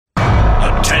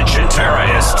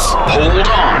Terrorists, hold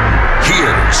on.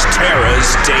 Here's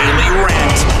Tara's Daily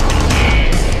Rant.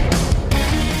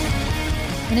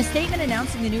 In a statement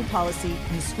announcing the new policy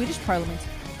in the Swedish parliament,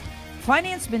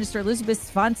 Finance Minister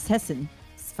Elisabeth Svantesson,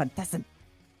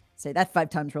 say that 5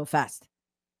 times real fast,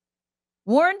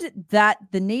 warned that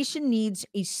the nation needs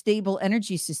a stable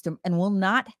energy system and will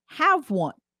not have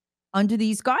one under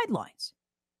these guidelines.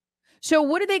 So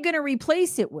what are they going to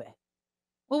replace it with?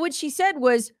 Well, what she said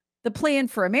was the plan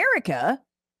for America,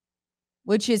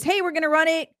 which is, hey, we're going to run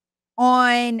it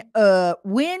on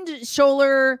wind,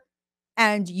 solar,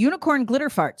 and unicorn glitter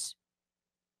farts.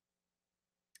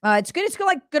 It's good. It's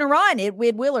going to run. It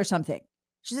will or something.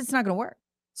 She said it's not going to work.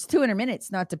 It's too intermittent.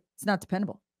 It's not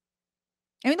dependable.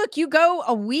 I mean, look, you go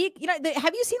a week.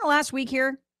 Have you seen the last week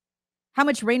here? How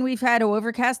much rain we've had, how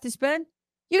overcast it's been?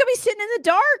 You're going to be sitting in the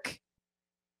dark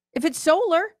if it's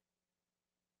solar.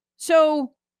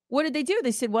 So what did they do?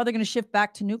 They said, well, they're going to shift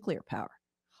back to nuclear power.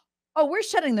 Oh, we're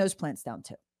shutting those plants down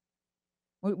too.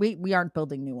 We aren't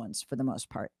building new ones for the most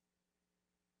part.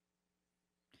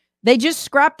 They just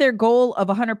scrapped their goal of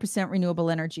 100% renewable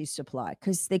energy supply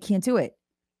because they can't do it.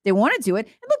 They want to do it.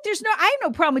 And look, I have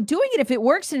no problem with doing it if it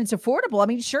works and it's affordable. I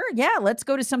mean, sure, yeah, let's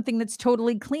go to something that's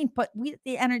totally clean, but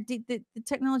the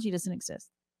technology doesn't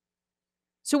exist.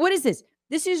 So what is this?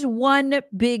 This is one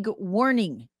big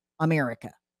warning,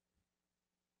 America.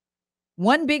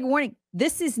 One big warning.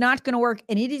 This is not going to work,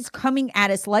 and it is coming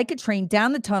at us like a train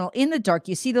down the tunnel in the dark.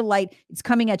 You see the light. It's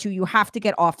coming at you. You have to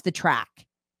get off the track.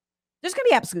 There's going to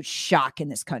be absolute shock in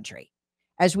this country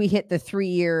as we hit the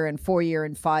 3-year and 4-year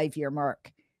and 5-year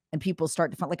mark, and people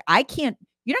start to find, you're not going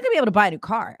to be able to buy a new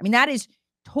car. I mean, that is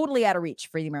totally out of reach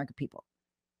for the American people.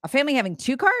 A family having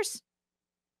 2 cars?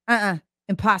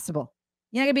 Impossible.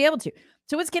 You're not going to be able to.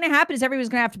 So what's going to happen is everyone's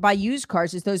going to have to buy used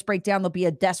cars. As those break down, there'll be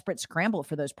a desperate scramble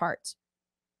for those parts.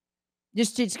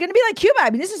 It's going to be like Cuba. I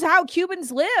mean, this is how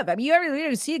Cubans live. I mean, you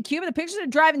ever see a Cuban? The pictures are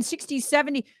driving 60s,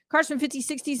 70 cars from 50s,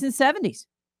 60s, and 70s.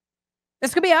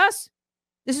 That's going to be us.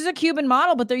 This is a Cuban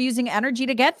model, but they're using energy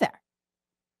to get there.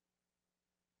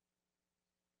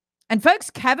 And folks,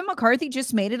 Kevin McCarthy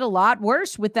just made it a lot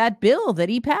worse with that bill that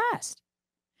he passed.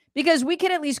 Because we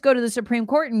can at least go to the Supreme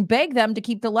Court and beg them to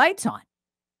keep the lights on.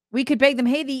 We could beg them,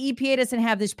 hey, the EPA doesn't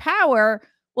have this power.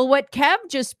 Well, what Kev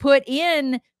just put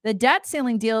in the debt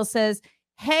ceiling deal says,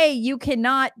 hey, you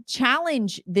cannot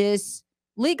challenge this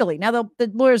legally. Now,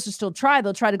 the lawyers will still try.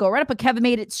 They'll try to go around it, but Kevin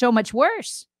made it so much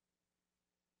worse.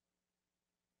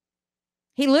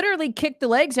 He literally kicked the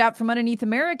legs out from underneath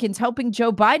Americans, helping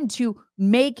Joe Biden to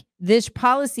make this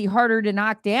policy harder to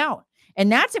knock down.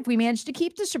 And that's if we manage to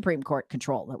keep the Supreme Court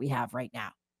control that we have right now.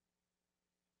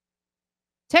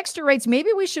 Texter writes, maybe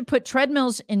we should put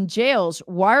treadmills in jails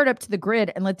wired up to the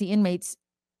grid and let the inmates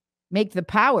make the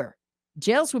power.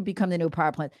 Jails would become the new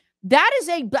power plant. That is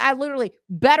a literally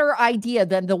better idea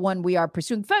than the one we are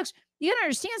pursuing. Folks, you gotta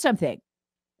understand something.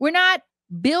 We're not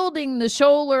building the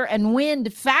solar and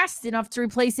wind fast enough to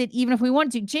replace it, even if we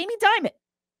wanted to. Jamie Dimon,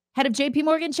 head of JP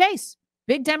Morgan Chase,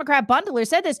 big Democrat bundler,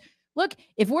 said this. Look,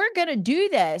 if we're going to do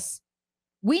this,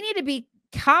 we need to be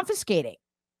confiscating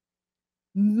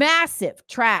massive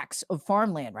tracts of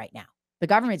farmland right now. The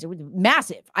government's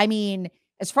massive. I mean,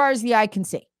 as far as the eye can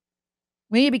see.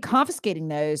 We need to be confiscating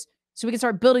those so we can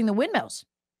start building the windmills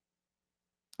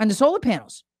and the solar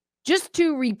panels just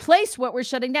to replace what we're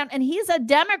shutting down. And he's a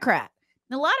Democrat.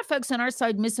 And a lot of folks on our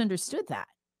side misunderstood that.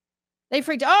 They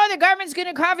freaked, the government's going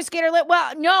to confiscate our land.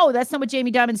 Well, no, that's not what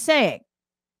Jamie Dimon's saying.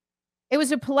 It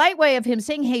was a polite way of him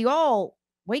saying, hey, y'all,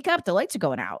 wake up. The lights are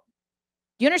going out.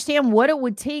 Do you understand what it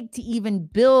would take to even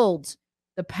build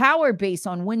the power base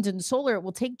on wind and solar it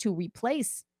will take to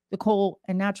replace the coal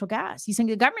and natural gas? He's saying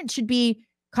the government should be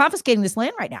confiscating this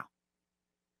land right now.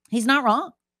 He's not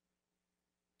wrong.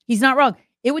 He's not wrong.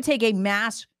 It would take a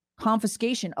mass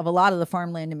confiscation of a lot of the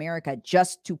farmland in America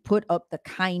just to put up the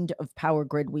kind of power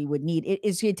grid we would need. It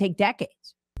is going to take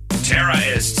decades. Tara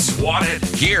is swatted.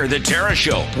 Hear the Tara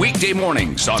Show weekday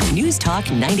mornings on News Talk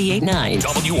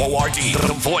 98.9 WORD,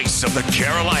 the voice of the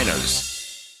Carolinas.